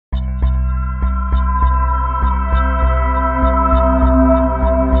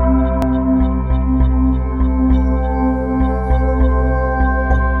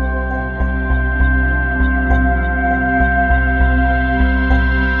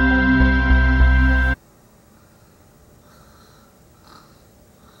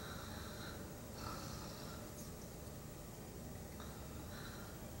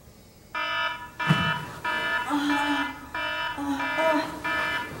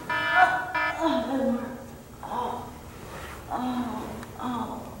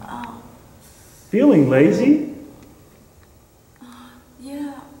Feeling lazy?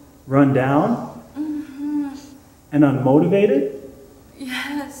 Yeah. Run down? And unmotivated?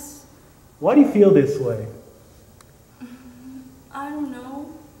 Yes. Why do you feel this way? I don't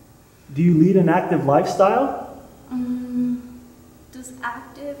know. Do you lead an active lifestyle? Does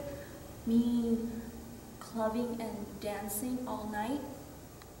active mean clubbing and dancing all night?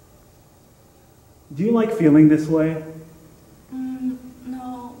 Do you like feeling this way?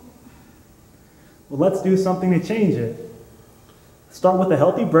 No. Well, let's do something to change it. Start with a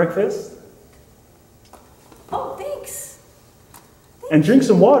healthy breakfast. Oh, thanks. And drink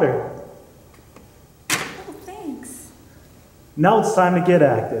some water. Oh, thanks. Now it's time to get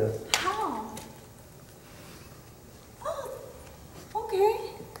active. How? Oh, okay.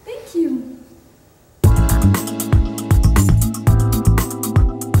 Thank you.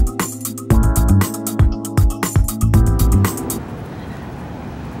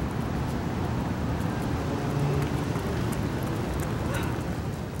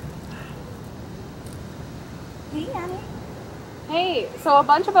 Hey, Annie. Hey, so a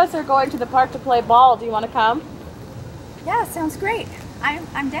bunch of us are going to the park to play ball. Do you want to come? Yeah, sounds great.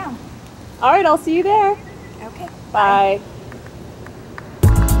 I'm down. All right, I'll see you there. Okay. Bye.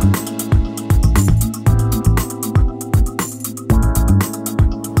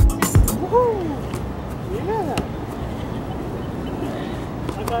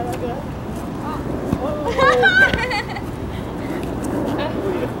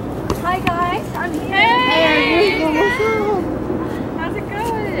 Hi guys, I'm here. Hey! Guys. How's it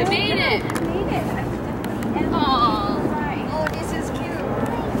going? You made it. I made it. I was definitely in. Aw. Right. Oh, this is cute. I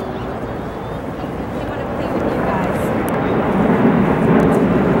want to play with you guys.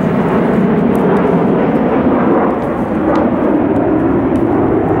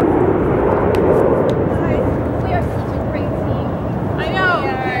 Guys, we are such a great team. I know. We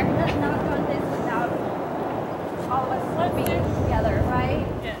are not done this without all of us being together, right?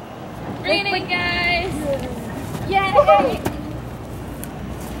 Bring it in, guys. Yay!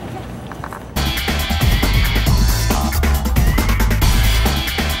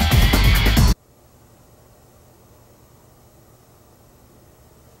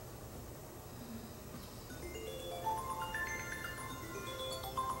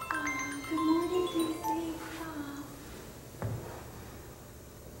 Good morning, Daisy.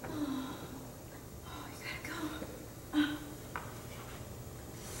 I gotta go.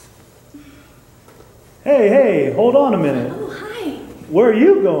 Hey, hold on a minute. Oh, hi. Where are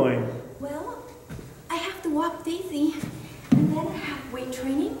you going? Well, I have to walk Daisy, and then I have weight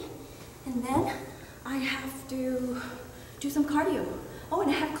training, and then I have to do some cardio. Oh, and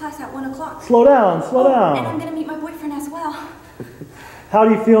I have class at 1 o'clock. Slow down, slow And I'm down. gonna meet my boyfriend as well. How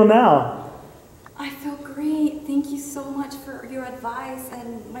do you feel now? I feel great. Thank you so much for your advice,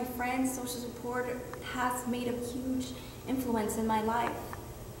 and my friends' social support has made a huge influence in my life.